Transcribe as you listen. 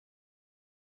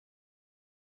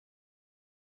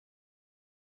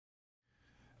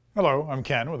Hello, I'm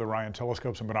Ken with Orion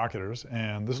Telescopes and Binoculars,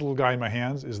 and this little guy in my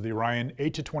hands is the Orion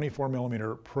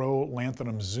 8-24mm Pro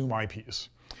Lanthanum Zoom eyepiece.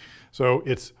 So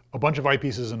it's a bunch of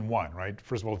eyepieces in one, right?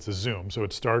 First of all, it's a zoom, so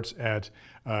it starts at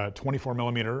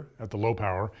 24mm at the low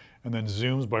power, and then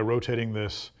zooms by rotating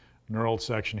this knurled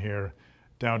section here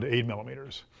down to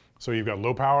 8mm. So you've got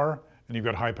low power and you've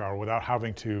got high power without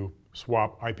having to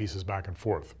swap eyepieces back and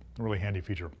forth. A really handy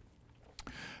feature.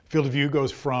 Field of view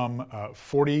goes from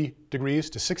 40 degrees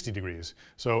to 60 degrees.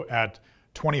 So at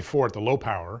 24 at the low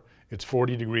power, it's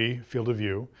 40-degree field of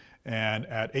view, and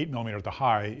at 8mm at the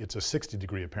high, it's a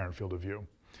 60-degree apparent field of view.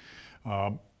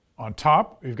 On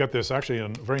top, we've got this actually a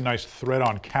very nice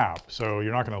thread-on cap, so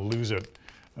you're not going to lose it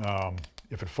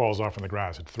if it falls off in the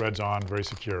grass. It threads on, very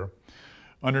secure.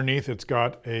 Underneath, it's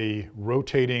got a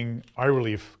rotating eye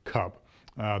relief cup.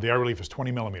 The eye relief is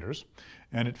 20mm,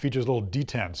 and it features little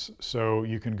detents, so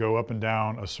you can go up and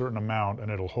down a certain amount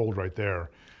and it'll hold right there.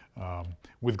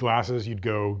 With glasses, you'd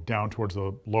go down towards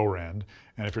the lower end,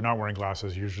 and if you're not wearing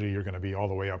glasses, usually you're going to be all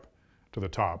the way up to the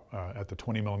top at the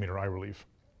 20mm eye relief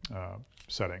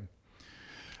setting.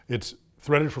 It's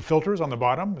threaded for filters on the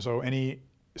bottom, so any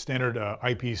standard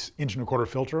eyepiece 1.25"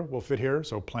 filter will fit here.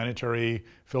 So planetary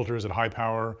filters at high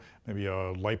power, maybe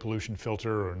a light pollution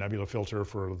filter or nebula filter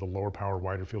for the lower power,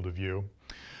 wider field of view.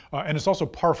 And it's also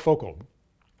parfocal,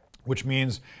 which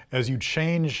means as you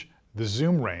change the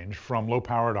zoom range from low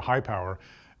power to high power,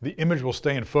 the image will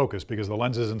stay in focus because the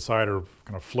lenses inside are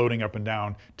kind of floating up and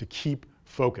down to keep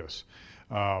focus.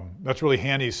 That's really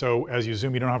handy, so as you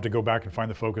zoom, you don't have to go back and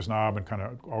find the focus knob and kind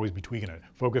of always be tweaking it.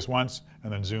 Focus once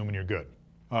and then zoom and you're good.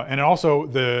 And also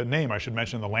the name, I should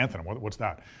mention the lanthanum. What's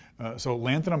that? So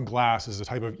lanthanum glass is a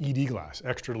type of ED glass,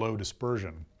 extra low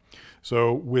dispersion.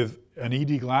 So with an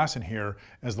ED glass in here,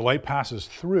 as the light passes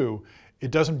through,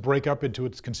 it doesn't break up into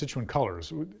its constituent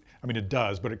colors. I mean, it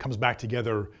does, but it comes back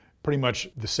together pretty much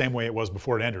the same way it was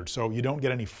before it entered. So you don't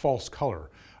get any false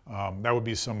color. That would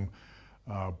be some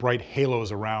bright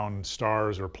halos around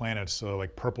stars or planets,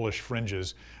 like purplish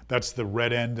fringes. That's the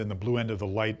red end and the blue end of the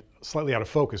light slightly out of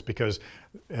focus, because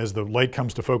as the light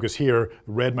comes to focus here,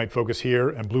 red might focus here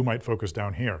and blue might focus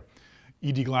down here.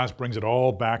 ED glass brings it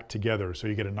all back together, so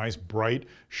you get a nice, bright,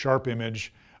 sharp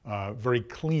image, very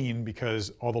clean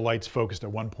because all the light's focused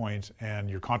at one point and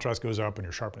your contrast goes up and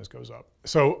your sharpness goes up.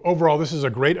 So overall, this is a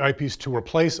great eyepiece to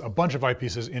replace a bunch of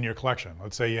eyepieces in your collection.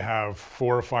 Let's say you have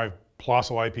 4 or 5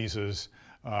 colossal eyepieces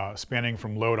spanning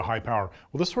from low to high power.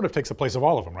 Well, this sort of takes the place of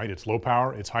all of them, right? It's low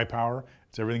power, it's high power,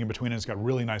 it's everything in between, and it's got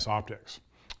really nice optics.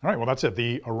 All right, well, that's it.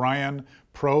 The Orion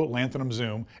Pro Lanthanum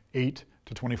Zoom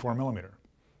 8-24mm.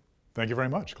 Thank you very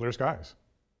much. Clear skies.